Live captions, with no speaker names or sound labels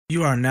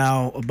You are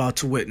now about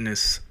to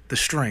witness the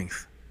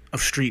strength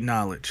of street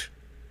knowledge.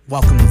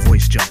 Welcome to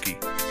Voice Junkie.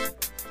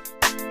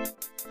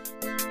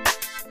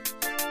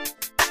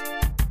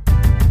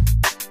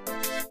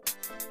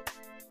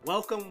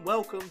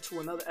 Welcome to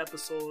another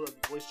episode of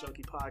the Voice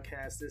Junkie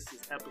podcast. This is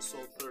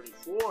episode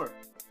 34.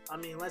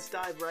 Let's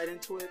dive right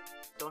into it.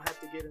 Don't have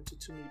to get into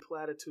too many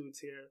platitudes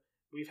here.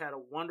 We've had a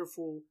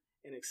wonderful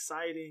and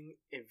exciting,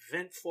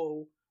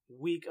 eventful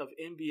week of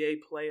NBA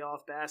playoff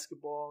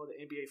basketball.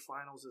 The NBA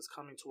Finals is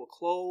coming to a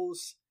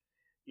close.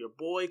 Your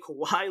boy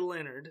Kawhi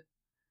Leonard,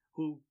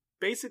 who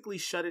basically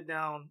shut it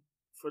down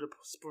for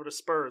the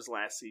Spurs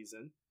last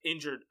season,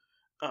 injured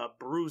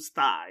bruised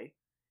thigh.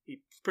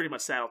 He pretty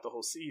much sat out the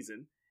whole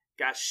season.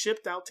 Got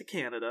shipped out to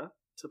Canada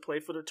to play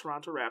for the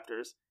Toronto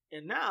Raptors,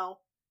 and now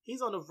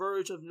he's on the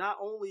verge of not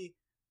only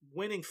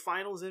winning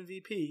Finals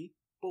MVP,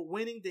 but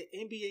winning the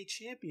NBA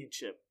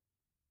championship.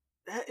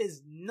 That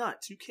is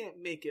nuts. You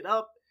can't make it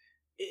up.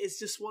 It's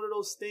just one of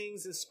those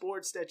things in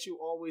sports that you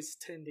always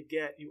tend to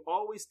get. You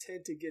always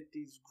tend to get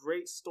these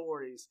great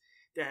stories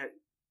that,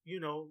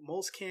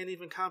 most can't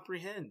even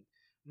comprehend.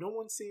 No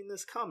one's seen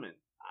this coming.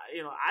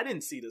 I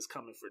didn't see this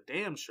coming for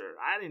damn sure.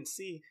 I didn't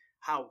see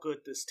how good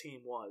this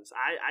team was.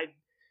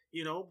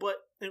 But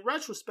in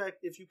retrospect,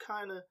 if you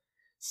kind of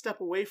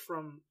step away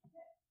from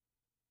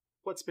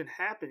what's been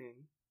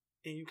happening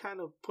and you kind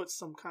of put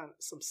some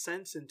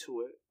sense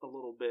into it a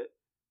little bit,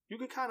 you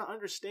can kind of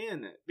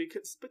understand that.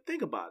 But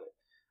think about it.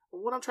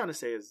 What I'm trying to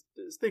say is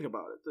think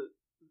about it.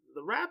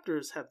 The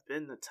Raptors have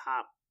been the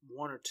top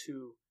one or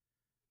two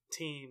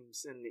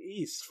teams in the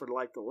East for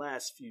like the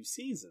last few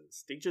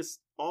seasons. They just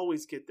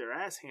always get their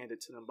ass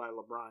handed to them by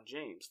LeBron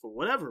James for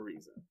whatever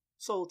reason.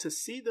 So to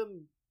see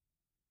them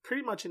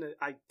pretty much in an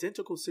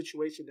identical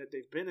situation that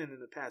they've been in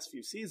the past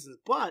few seasons,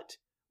 but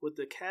with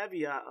the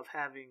caveat of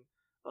having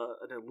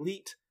an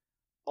elite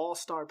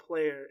all-star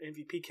player,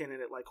 MVP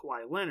candidate like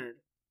Kawhi Leonard,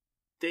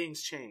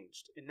 things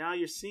changed. And now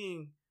you're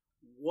seeing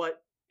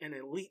what an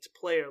elite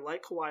player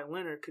like Kawhi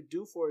Leonard could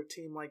do for a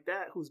team like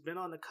that who's been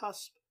on the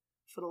cusp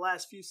for the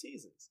last few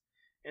seasons.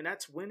 And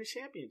that's win a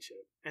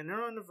championship. And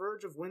they're on the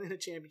verge of winning a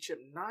championship,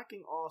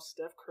 knocking off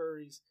Steph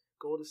Curry's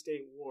Golden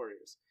State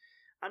Warriors.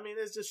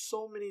 There's just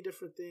so many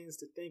different things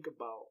to think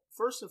about.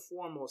 First and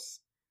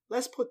foremost,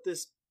 let's put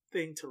this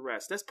thing to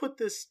rest. Let's put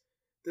this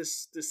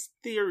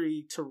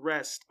theory to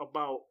rest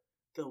about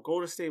the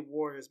Golden State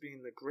Warriors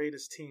being the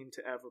greatest team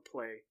to ever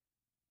play.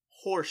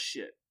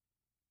 Horseshit.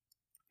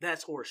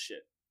 That's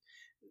horseshit.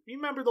 You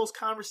remember those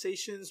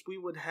conversations we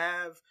would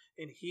have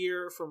and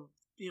hear from,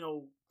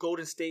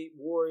 Golden State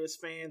Warriors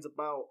fans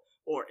about,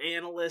 or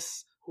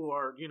analysts who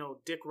are,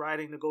 dick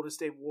riding the Golden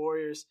State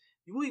Warriors?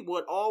 We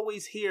would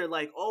always hear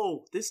like,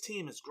 oh, this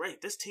team is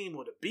great. This team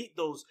would have beat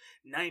those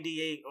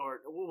 98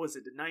 or what was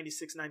it, the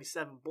 96,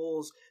 97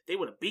 Bulls. They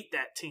would have beat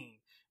that team.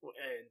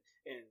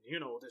 And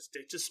there's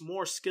just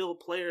more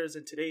skilled players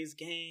in today's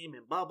game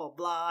and blah, blah,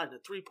 blah, and the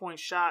three-point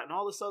shot and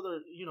all this other,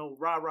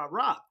 rah, rah,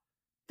 rah.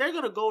 They're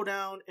going to go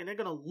down and they're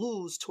going to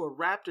lose to a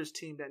Raptors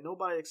team that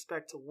nobody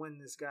expects to win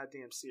this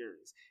goddamn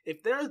series.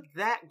 If they're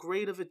that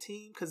great of a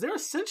team, because they're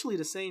essentially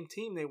the same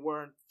team they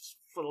were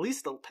for at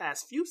least the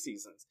past few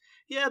seasons.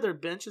 Yeah, their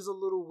bench is a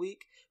little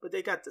weak, but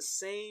they got the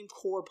same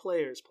core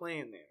players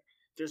playing there.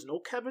 There's no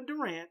Kevin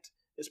Durant.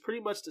 It's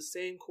pretty much the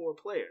same core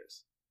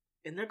players.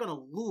 And they're going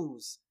to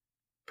lose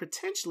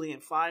potentially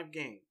in 5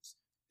 games.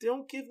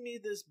 Don't give me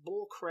this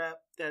bull crap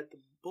that the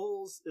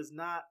Bulls is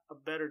not a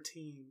better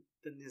team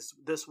than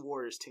this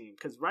Warriors team.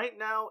 Because right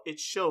now it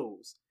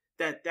shows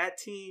that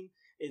team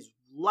is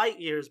light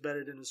years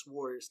better than this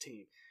Warriors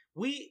team.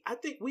 I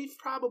think we've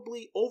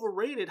probably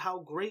overrated how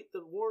great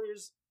the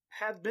Warriors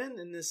have been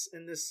in this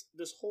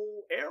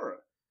whole era.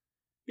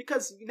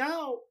 Because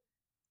now,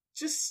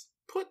 just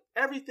put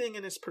everything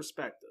in its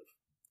perspective.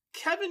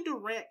 Kevin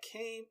Durant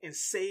came and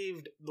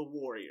saved the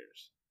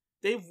Warriors.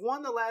 They've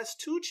won the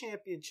last 2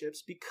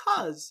 championships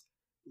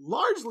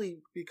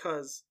largely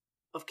because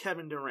of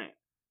Kevin Durant.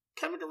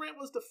 Kevin Durant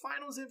was the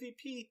Finals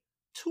MVP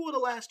 2 of the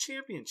last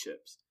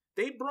championships.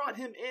 They brought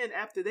him in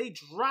after they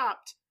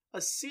dropped a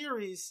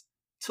series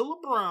to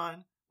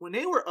LeBron when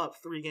they were up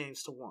 3-1.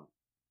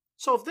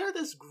 So if they're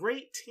this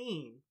great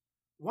team,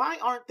 why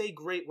aren't they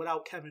great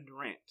without Kevin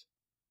Durant?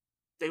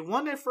 They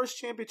won their first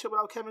championship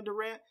without Kevin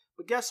Durant,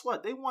 but guess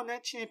what? They won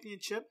that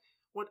championship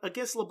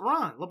against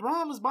LeBron.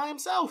 LeBron was by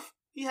himself.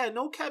 He had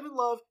no Kevin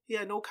Love. He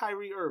had no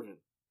Kyrie Irving.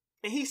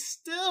 And he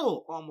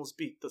still almost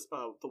beat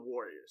the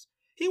Warriors.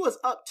 He was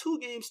up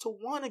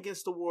 2-1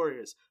 against the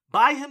Warriors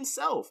by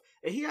himself.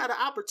 And he had an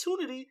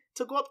opportunity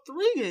to go up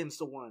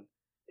 3-1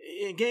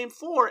 in Game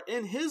 4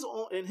 in his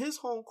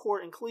home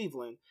court in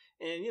Cleveland.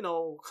 And,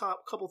 a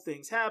couple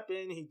things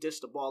happened. He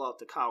dished the ball out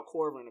to Kyle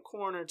Korver in the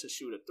corner to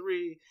shoot a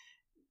 3.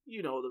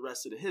 The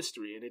rest of the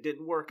history. And it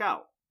didn't work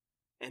out.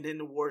 And then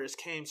the Warriors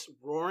came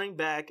roaring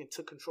back and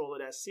took control of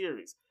that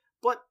series.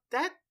 But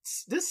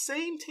this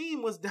same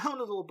team was down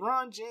to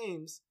LeBron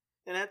James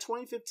in that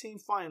 2015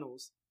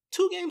 Finals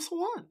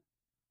 2-1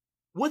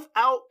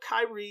 without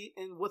Kyrie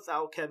and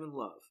without Kevin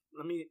Love.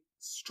 Let me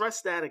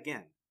stress that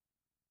again.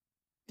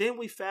 Then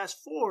we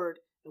fast forward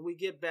and we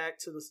get back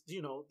to the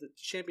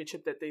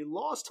championship that they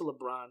lost to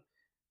LeBron,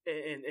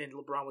 and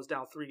LeBron was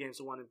down 3-1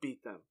 and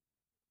beat them.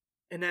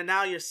 And then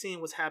now you're seeing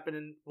what's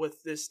happening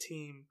with this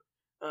team,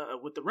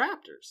 with the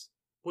Raptors,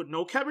 with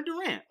no Kevin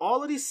Durant.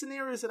 All of these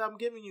scenarios that I'm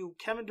giving you,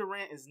 Kevin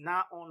Durant is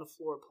not on the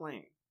floor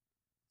playing.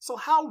 So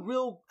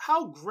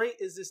how great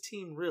is this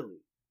team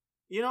really?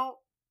 You know,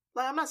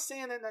 like I'm not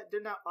saying that they're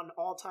not an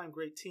all-time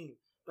great team,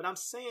 but I'm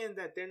saying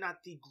that they're not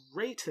the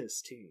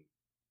greatest team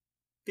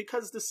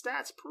because the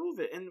stats prove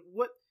it. And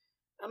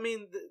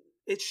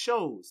it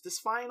shows. This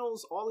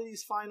finals, all of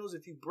these finals,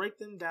 if you break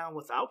them down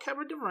without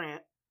Kevin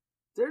Durant,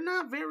 they're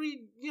not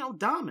very,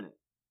 dominant.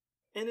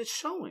 And it's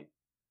showing.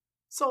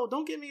 So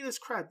don't give me this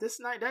crap.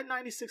 That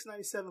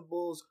 96-97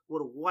 Bulls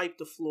would have wiped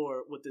the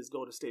floor with this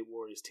Golden State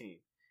Warriors team.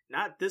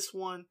 Not this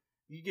one.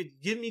 You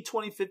could give me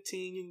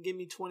 2015, you can give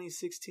me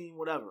 2016,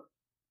 whatever.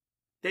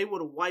 They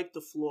would have wiped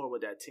the floor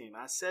with that team.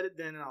 I said it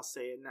then and I'll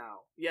say it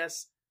now.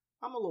 Yes,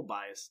 I'm a little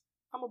biased.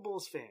 I'm a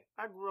Bulls fan.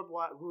 I grew up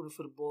rooting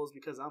for the Bulls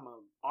because I'm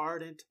an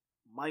ardent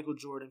Michael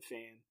Jordan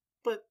fan.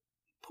 But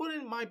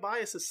putting my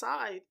bias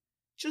aside,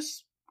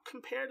 just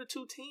compare the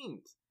two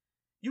teams.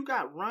 You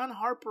got Ron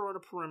Harper on the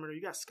perimeter,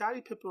 you got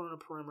Scottie Pippen on the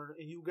perimeter,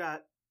 and you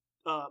got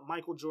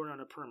Michael Jordan on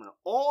the perimeter.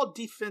 All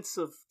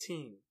defensive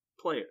team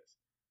players.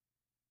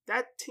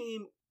 That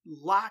team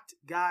locked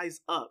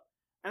guys up.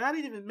 And I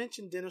didn't even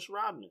mention Dennis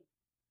Rodman.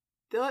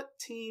 That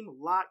team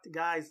locked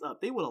guys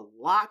up. They would have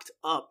locked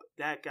up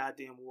that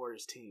goddamn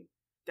Warriors team.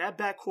 That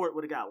backcourt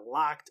would have got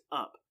locked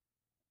up.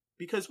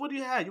 Because what do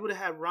you have? You would have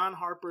had Ron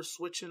Harper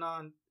switching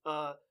on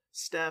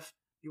Steph.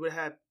 You would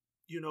have had,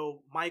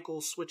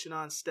 Michael switching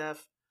on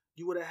Steph.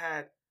 You would have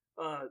had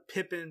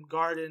Pippen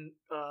guarding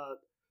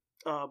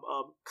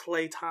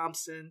Klay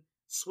Thompson,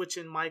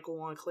 switching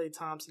Michael on Klay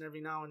Thompson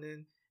every now and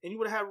then. And you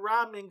would have had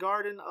Rodman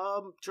guarding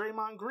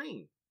Draymond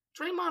Green.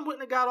 Draymond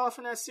wouldn't have got off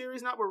in that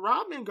series, not with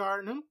Rodman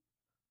guarding him.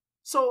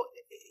 So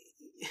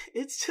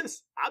it's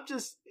just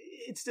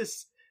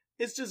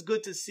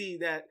good to see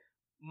that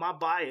my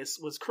bias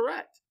was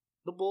correct.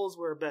 The Bulls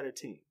were a better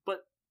team.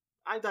 But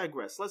I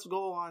digress. Let's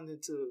go on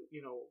into,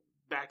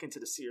 back into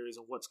the series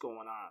and what's going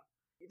on.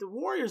 The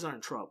Warriors are in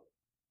trouble.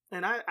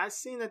 And I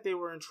seen that they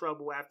were in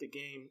trouble after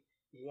game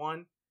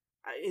 1.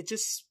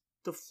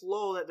 The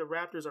flow that the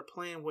Raptors are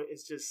playing with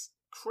is just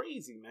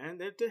crazy, man.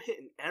 They're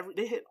hitting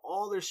they hit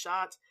all their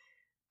shots.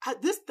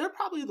 They're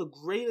probably the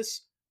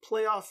greatest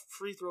playoff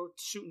free throw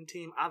shooting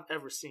team I've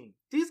ever seen.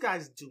 These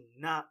guys do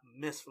not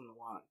miss from the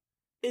line.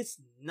 It's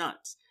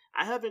nuts.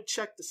 I haven't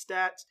checked the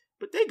stats,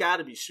 but they got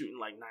to be shooting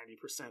like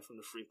 90% from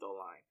the free throw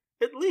line.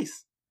 At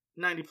least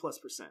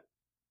 90+%.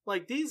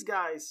 Like, these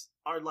guys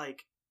are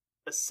like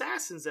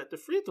assassins at the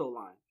free throw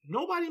line.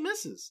 Nobody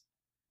misses.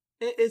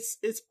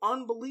 It's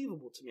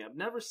unbelievable to me. I've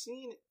never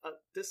seen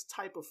this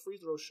type of free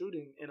throw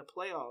shooting in the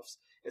playoffs,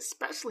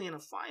 especially in the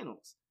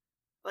finals.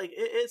 Like,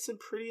 it's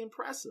pretty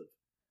impressive.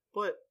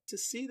 But to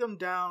see them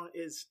down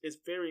is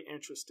very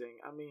interesting.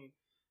 I mean,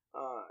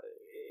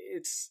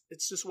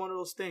 it's just one of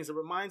those things. It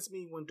reminds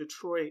me when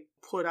Detroit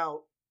put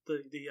out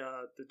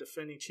the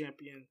defending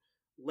champion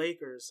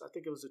Lakers. I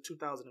think it was the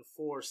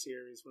 2004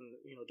 series when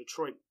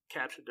Detroit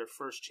captured their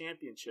first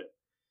championship.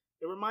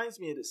 It reminds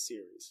me of this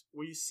series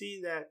where you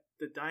see that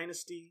the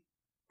dynasty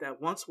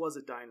that once was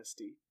a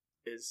dynasty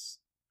is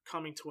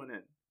coming to an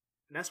end.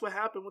 And that's what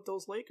happened with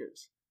those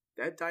Lakers.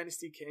 That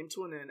dynasty came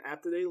to an end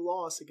after they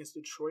lost against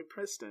the Detroit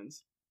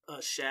Pistons.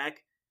 Shaq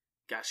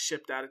got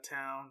shipped out of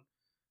town.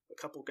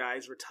 A couple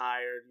guys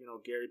retired,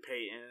 Gary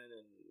Payton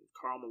and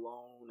Karl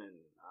Malone and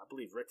I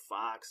believe Rick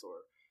Fox or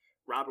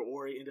Robert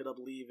Horry ended up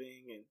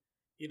leaving. And,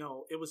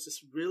 it was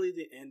just really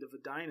the end of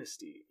a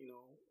dynasty,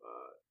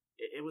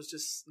 It was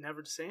just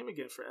never the same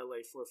again for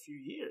LA for a few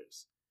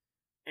years.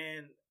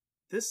 And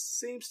this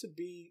seems to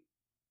be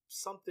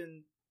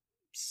something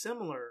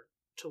similar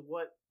to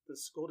what the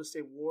Golden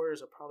State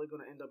Warriors are probably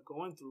going to end up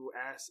going through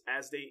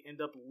as they end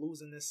up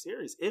losing this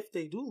series, if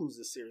they do lose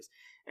this series.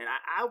 And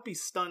I'll be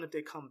stunned if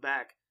they come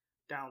back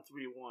down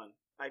 3-1.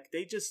 Like,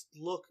 they just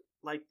look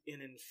like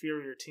an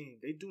inferior team.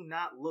 They do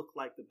not look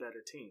like the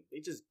better team. They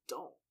just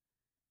don't.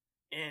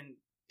 And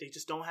they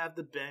just don't have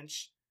the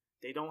bench.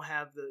 They don't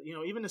have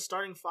even the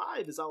starting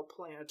five is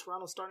outplaying.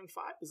 Toronto starting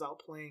five is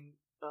outplaying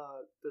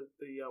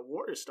the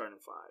Warriors starting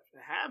five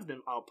and have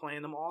been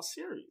outplaying them all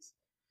series.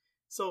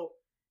 So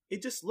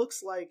it just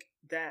looks like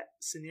that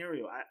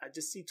scenario. I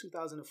just see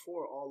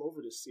 2004 all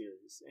over this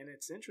series, and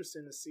it's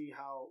interesting to see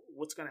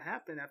what's going to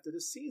happen after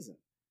this season.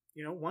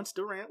 Once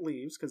Durant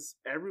leaves, because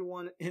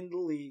everyone in the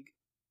league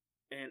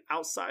and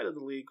outside of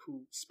the league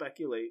who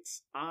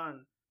speculates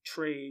on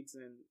trades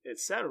and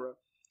etc.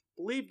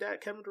 believe that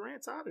Kevin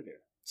Durant's out of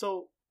there.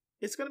 So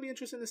it's going to be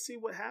interesting to see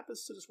what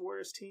happens to this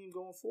Warriors team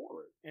going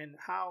forward and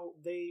how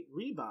they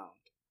rebound,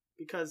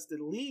 because the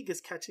league is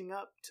catching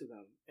up to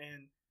them.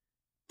 And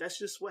that's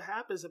just what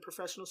happens in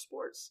professional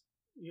sports.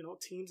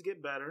 Teams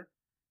get better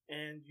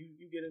and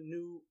you get a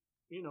new,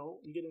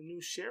 you get a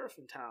new sheriff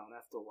in town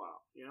after a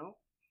while,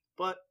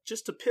 But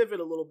just to pivot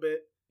a little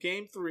bit,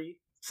 game 3,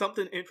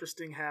 something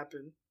interesting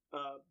happened.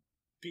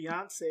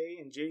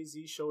 Beyonce and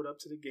Jay-Z showed up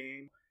to the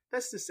game.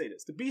 Let's just say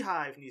this. The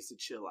Beehive needs to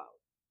chill out.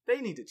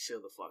 They need to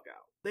chill the fuck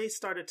out. They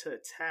started to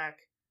attack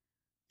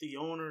the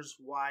owner's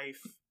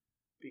wife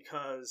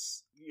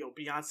because,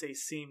 Beyonce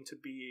seemed to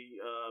be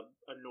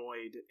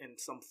annoyed in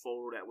some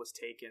photo that was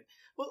taken.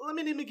 Well, let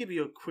me give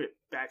you a quick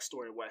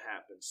backstory of what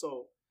happened.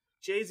 So,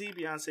 Jay-Z,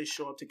 Beyonce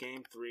show up to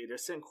Game 3. They're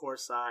sitting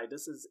courtside.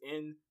 This is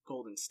in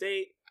Golden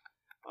State.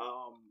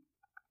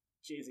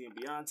 Jay-Z and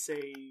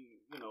Beyonce,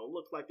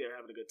 looked like they were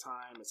having a good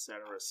time,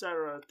 etc.,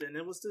 etc. Then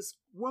there was this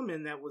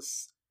woman that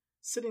was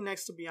sitting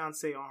next to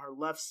Beyonce on her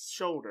left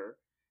shoulder,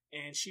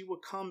 and she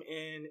would come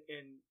in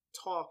and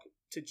talk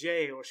to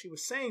Jay, or she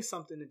was saying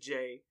something to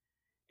Jay,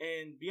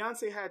 and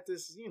Beyonce had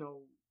this,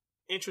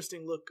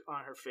 interesting look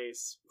on her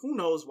face. Who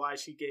knows why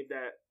she gave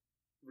that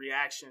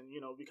reaction,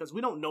 because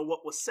we don't know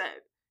what was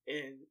said,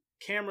 and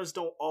cameras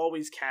don't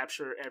always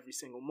capture every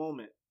single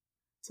moment.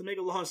 To make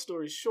a long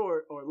story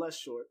short, or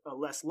less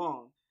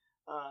long,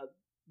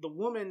 the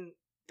woman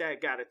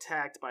that got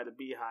attacked by the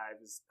Beehive,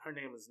 her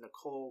name is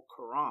Nicole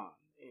Karan,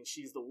 and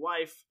she's the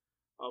wife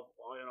of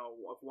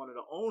one of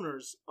the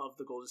owners of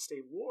the Golden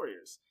State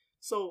Warriors.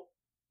 So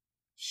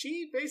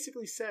she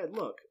basically said,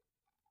 look,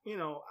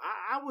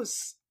 I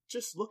was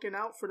just looking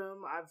out for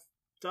them. I've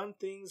done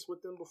things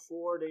with them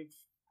before. They've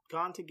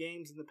gone to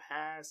games in the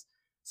past.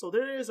 So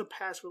there is a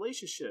past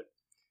relationship.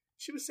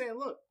 She was saying,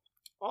 look,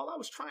 all I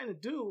was trying to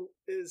do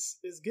is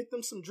get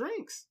them some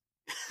drinks.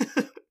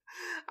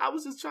 I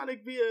was just trying to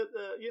be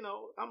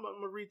I'm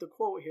going to read the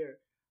quote here.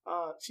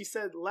 She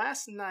said,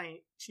 last night,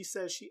 she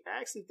said she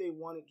asked if they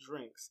wanted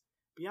drinks.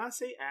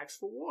 Beyonce asked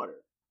for water.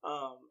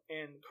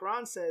 And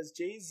Karan says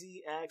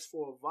Jay-Z asked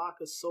for a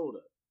vodka soda.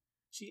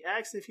 She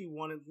asked if he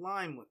wanted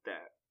lime with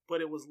that,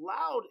 but it was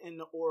loud in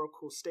the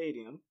Oracle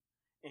Stadium,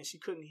 and she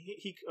couldn't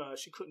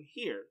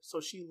hear. So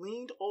she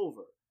leaned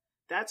over.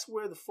 That's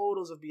where the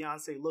photos of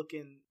Beyonce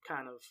looking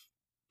kind of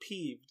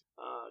peeved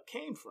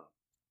came from.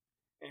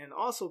 And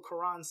also,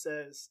 Karan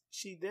says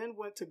she then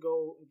went to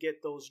go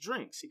get those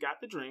drinks. She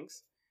got the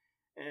drinks,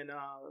 and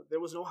there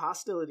was no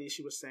hostility,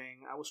 she was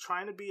saying. I was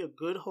trying to be a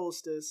good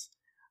hostess.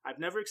 I've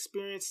never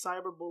experienced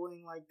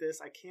cyberbullying like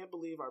this. I can't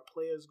believe our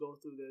players go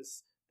through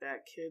this,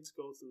 that kids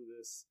go through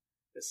this,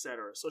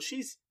 etc. So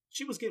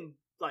she was getting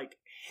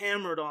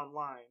hammered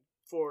online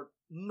for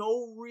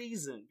no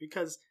reason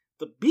because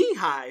the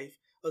Beehive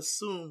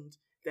assumed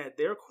that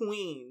their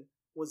queen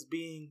was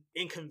being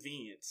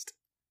inconvenienced.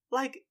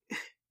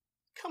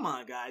 Come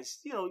on, guys.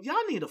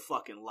 Y'all need a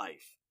fucking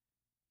life.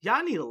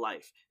 Y'all need a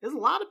life. There's a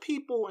lot of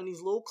people in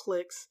these little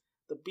cliques,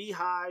 the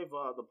Beehive,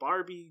 the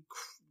Barbie,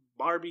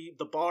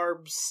 the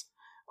Barbs,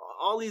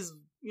 all these,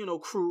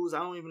 crews. I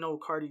don't even know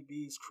Cardi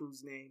B's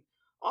crew's name.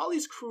 All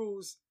these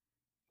crews,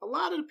 a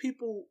lot of the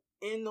people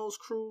in those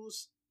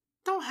crews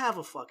don't have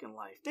a fucking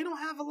life. They don't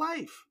have a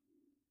life.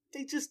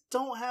 They just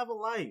don't have a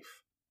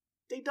life.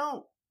 They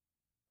don't.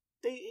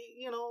 They,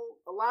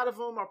 a lot of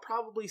them are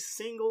probably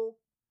single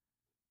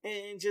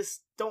and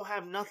just don't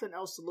have nothing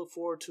else to look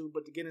forward to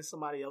but to get in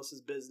somebody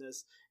else's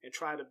business and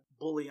try to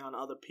bully on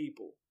other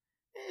people.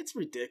 It's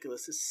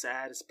ridiculous. It's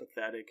sad. It's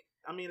pathetic.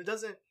 I mean, it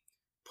doesn't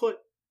put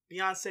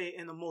Beyonce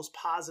in the most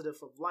positive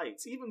of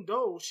lights, even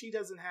though she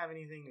doesn't have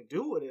anything to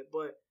do with it.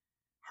 But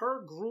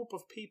her group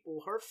of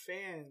people, her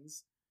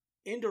fans,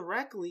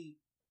 indirectly,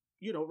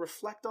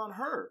 reflect on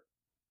her.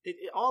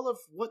 All of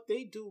what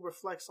they do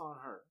reflects on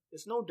her.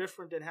 It's no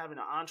different than having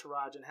an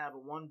entourage and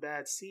having one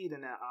bad seed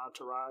in that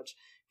entourage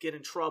get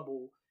in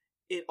trouble.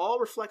 It all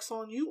reflects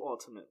on you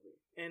ultimately.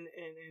 And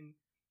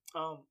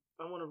I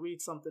want to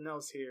read something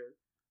else here.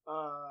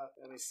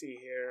 Let me see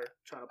here.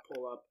 Trying to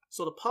pull up.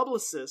 So the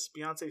publicist,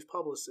 Beyonce's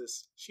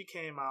publicist, she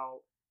came out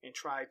and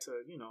tried to,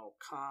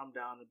 calm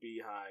down the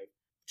Beehive.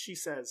 She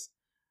says,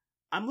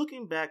 I'm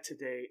looking back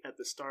today at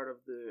the start of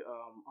the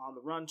On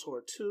the Run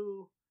Tour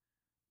 2.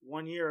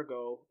 1 year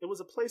ago, it was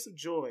a place of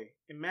joy,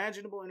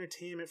 imaginable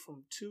entertainment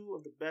from two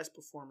of the best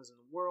performers in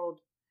the world,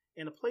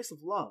 and a place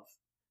of love.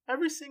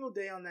 Every single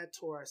day on that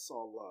tour I saw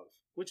love,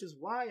 which is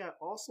why I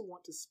also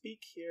want to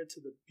speak here to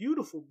the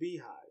beautiful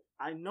Beehive.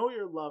 I know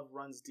your love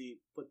runs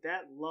deep, but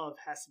that love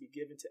has to be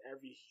given to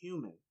every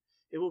human.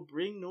 It will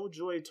bring no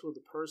joy to the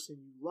person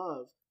you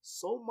love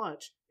so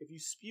much if you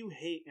spew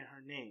hate in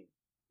her name.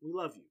 We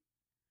love you.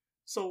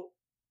 So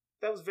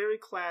that was very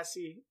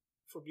classy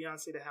for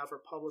Beyonce to have her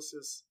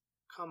publicist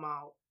come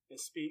out and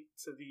speak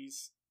to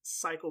these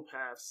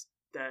psychopaths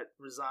that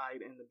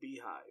reside in the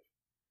Beehive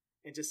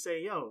and just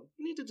say, yo,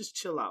 you need to just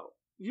chill out.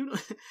 You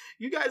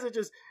guys are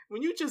just,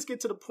 when you just get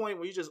to the point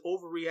where you're just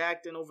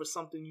overreacting over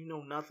something you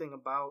know nothing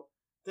about,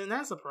 then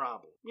that's a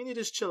problem. You need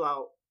to just chill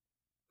out,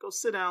 go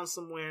sit down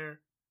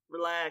somewhere,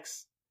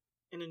 relax,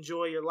 and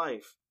enjoy your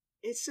life.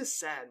 It's just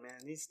sad,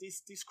 man.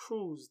 These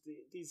crews,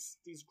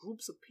 these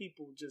groups of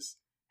people just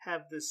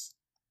have this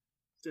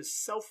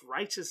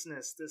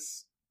self-righteousness,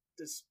 this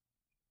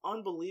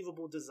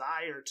unbelievable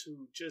desire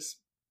to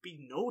just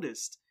be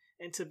noticed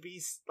and to be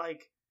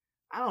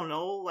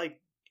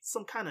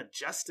some kind of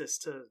justice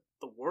to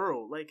the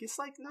world. It's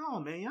no,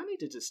 man, y'all need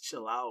to just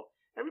chill out.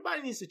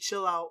 Everybody needs to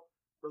chill out,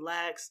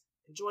 relax,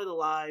 enjoy their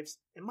lives,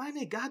 and mind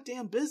their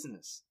goddamn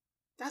business.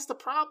 That's the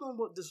problem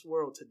with this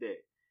world today.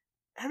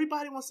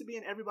 Everybody wants to be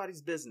in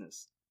everybody's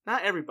business.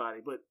 Not everybody,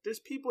 but there's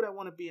people that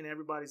want to be in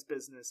everybody's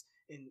business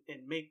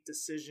and make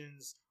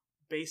decisions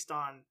based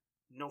on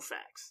no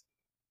facts,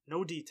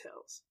 no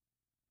details,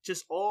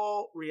 just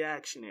all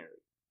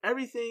reactionary.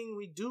 Everything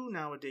we do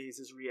nowadays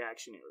is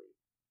reactionary.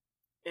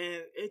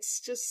 And it's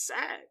just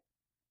sad.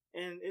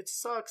 And it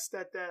sucks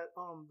that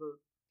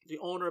the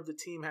owner of the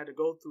team had to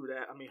go through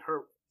that. I mean,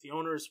 the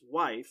owner's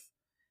wife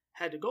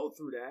had to go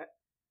through that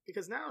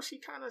because now she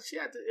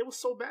had to, it was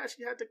so bad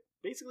she had to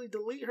basically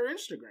delete her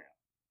Instagram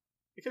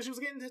because she was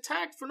getting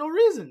attacked for no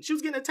reason. She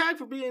was getting attacked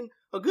for being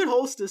a good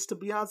hostess to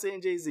Beyonce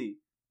and Jay-Z.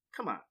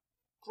 Come on,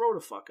 grow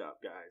the fuck up,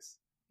 guys.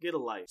 Get a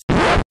life.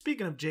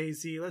 Speaking of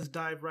Jay-Z, let's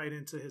dive right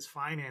into his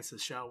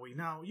finances, shall we?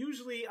 Now,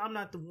 usually I'm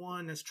not the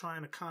one that's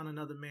trying to count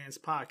another man's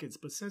pockets,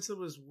 but since it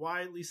was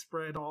widely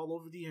spread all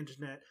over the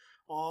internet,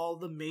 all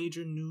the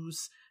major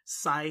news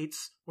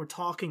sites were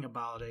talking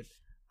about it,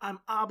 I'm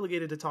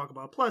obligated to talk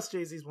about it. Plus,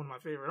 Jay-Z is one of my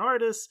favorite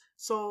artists,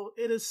 so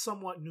it is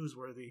somewhat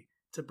newsworthy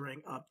to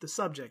bring up the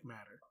subject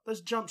matter.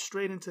 Let's jump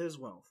straight into his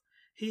wealth.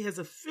 He has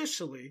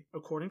officially,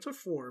 according to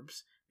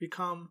Forbes,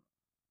 become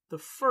the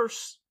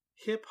first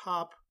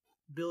hip-hop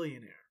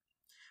billionaire.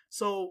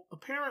 So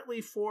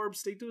apparently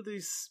Forbes, they do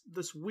this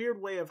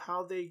weird way of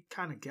how they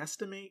kind of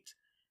guesstimate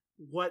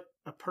what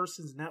a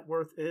person's net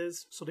worth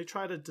is. So they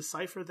try to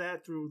decipher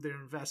that through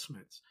their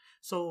investments.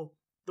 So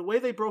the way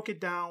they broke it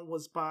down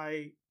was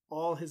by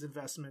all his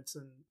investments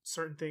and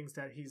certain things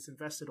that he's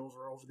invested over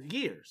the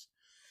years.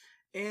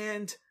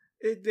 And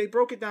they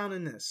broke it down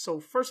in this. So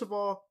first of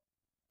all,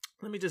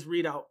 let me just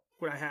read out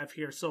what I have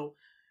here. So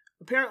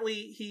apparently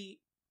he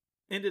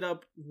ended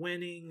up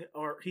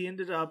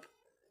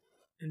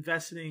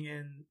investing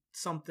in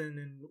something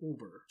in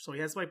Uber. So he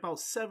has like about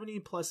 70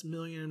 plus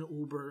million in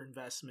Uber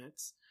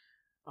investments.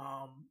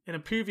 In a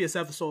previous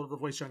episode of the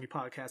Voice Junkie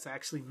podcast, I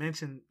actually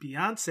mentioned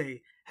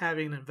Beyonce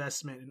having an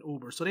investment in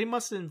Uber. So they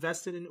must have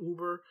invested in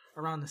Uber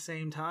around the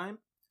same time.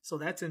 So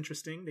that's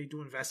interesting. They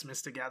do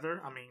investments together.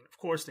 I mean, of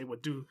course they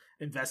would do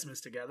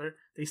investments together.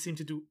 They seem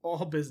to do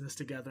all business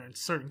together in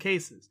certain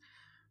cases.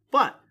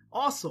 But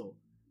also,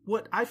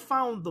 what I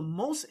found the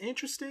most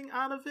interesting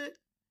out of it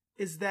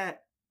is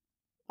that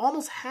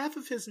almost half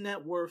of his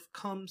net worth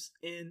comes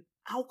in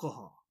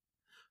alcohol.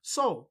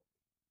 So,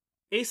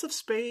 Ace of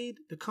Spade,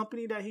 the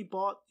company that he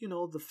bought,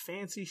 the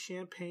fancy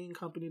champagne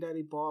company that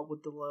he bought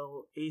with the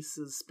little Ace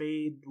of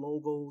Spade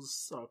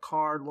logos,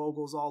 card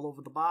logos all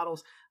over the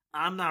bottles.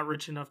 I'm not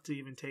rich enough to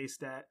even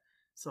taste that,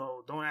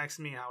 so don't ask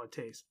me how it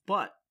tastes.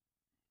 But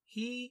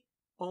he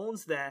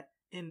owns that,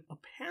 and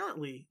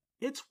apparently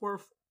it's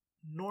worth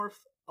north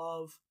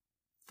of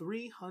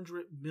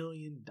 $300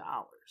 million.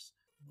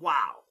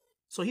 Wow.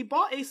 So he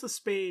bought Ace of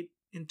Spade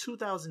in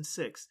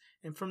 2006.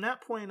 And from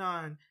that point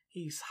on,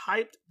 he's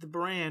hyped the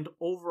brand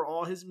over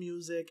all his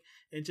music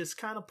and just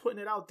kind of putting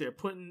it out there,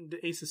 putting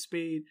the Ace of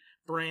Spade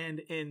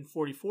brand in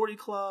 40/40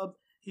 Club.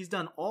 He's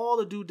done all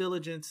the due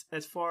diligence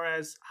as far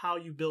as how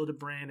you build a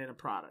brand and a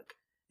product.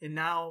 And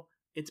now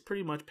it's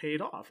pretty much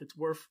paid off. It's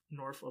worth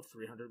north of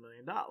 $300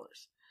 million.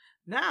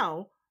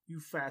 Now you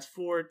fast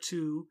forward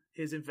to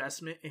his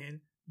investment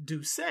in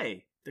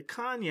D'ussé, the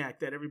cognac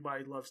that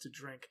everybody loves to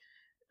drink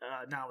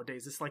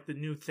nowadays. It's like the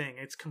new thing.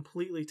 It's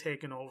completely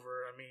taken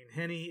over. I mean,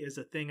 Henny is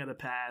a thing of the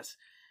past.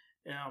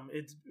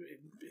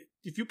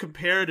 If you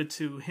compare the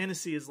two,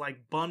 Hennessy is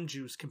like bum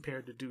juice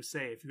compared to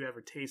D'ussé. If you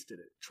ever tasted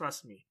it,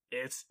 trust me,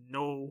 it's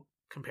no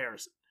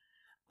comparison.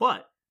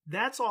 But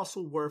that's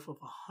also worth of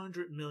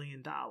 $100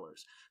 million.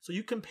 So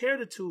you compare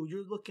the two,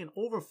 you're looking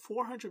over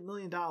 $400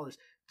 million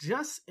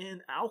just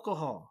in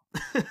alcohol.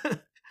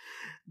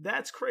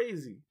 That's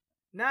crazy.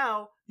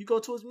 Now you go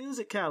to his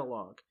music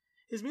catalog.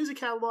 His music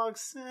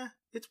catalog's,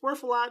 it's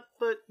worth a lot,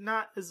 but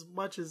not as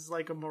much as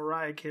like a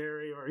Mariah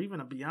Carey or even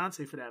a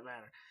Beyonce for that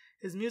matter.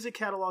 His music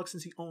catalog,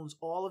 since he owns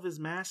all of his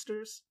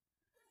masters,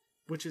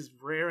 which is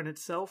rare in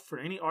itself for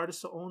any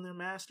artist to own their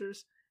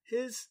masters,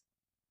 his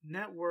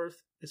net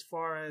worth as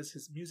far as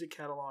his music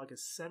catalog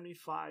is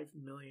 $75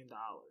 million.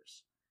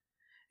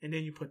 And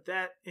then you put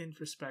that in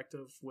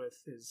perspective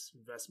with his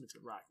investments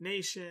in Roc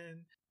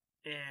Nation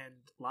and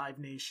Live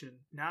Nation.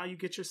 Now you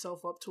get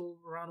yourself up to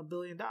around $1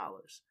 billion.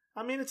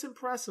 I mean, it's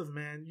impressive,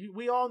 man.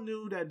 We all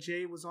knew that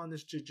Jay was on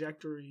this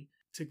trajectory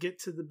to get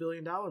to the $1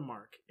 billion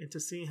mark, and to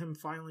see him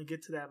finally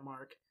get to that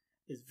mark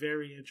is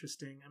very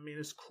interesting. I mean,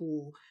 it's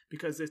cool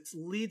because it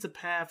leads a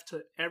path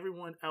to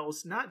everyone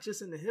else, not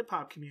just in the hip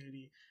hop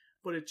community,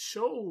 but it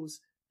shows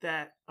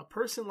that a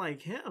person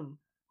like him,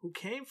 who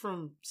came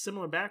from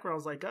similar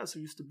backgrounds like us,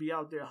 who used to be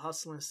out there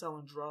hustling,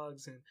 selling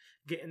drugs, and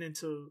getting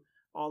into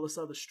all this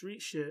other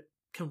street shit,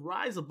 can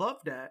rise above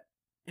that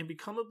and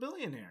become a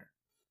billionaire.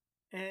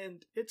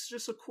 And it's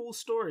just a cool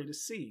story to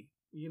see,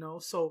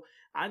 So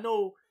I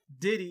know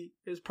Diddy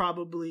is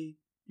probably,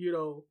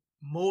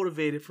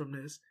 motivated from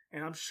this,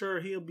 and I'm sure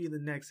he'll be the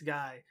next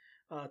guy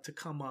to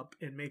come up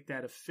and make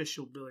that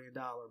official $1 billion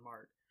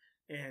mark.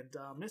 And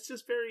it's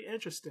just very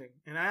interesting.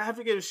 And I have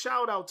to give a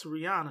shout out to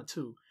Rihanna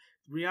too,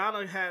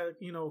 Rihanna had,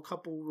 a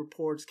couple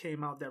reports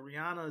came out that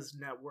Rihanna's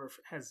net worth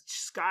has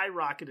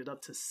skyrocketed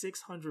up to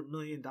 $600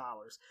 million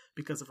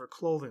because of her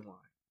clothing line.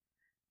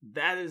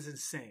 That is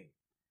insane.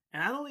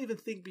 And I don't even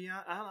think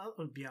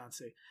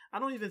Beyonce. I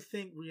don't even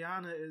think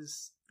Rihanna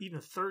is even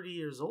 30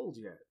 years old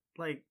yet.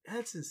 Like,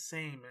 that's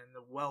insane, man,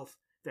 the wealth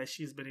that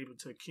she's been able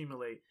to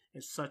accumulate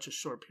in such a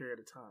short period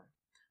of time.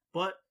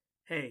 But,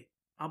 hey,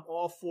 I'm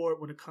all for it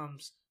when it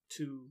comes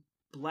to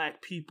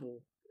black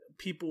people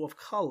of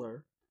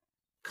color,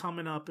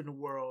 coming up in the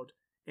world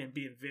and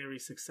being very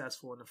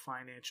successful in the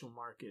financial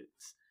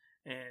markets.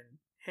 And,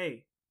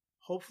 hey,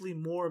 hopefully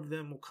more of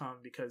them will come,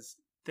 because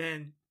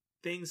then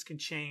things can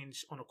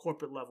change on a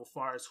corporate level as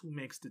far as who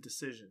makes the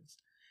decisions.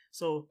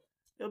 So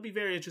it'll be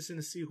very interesting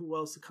to see who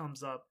else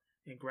comes up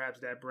and grabs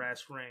that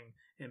brass ring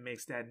and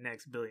makes that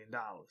next $1 billion.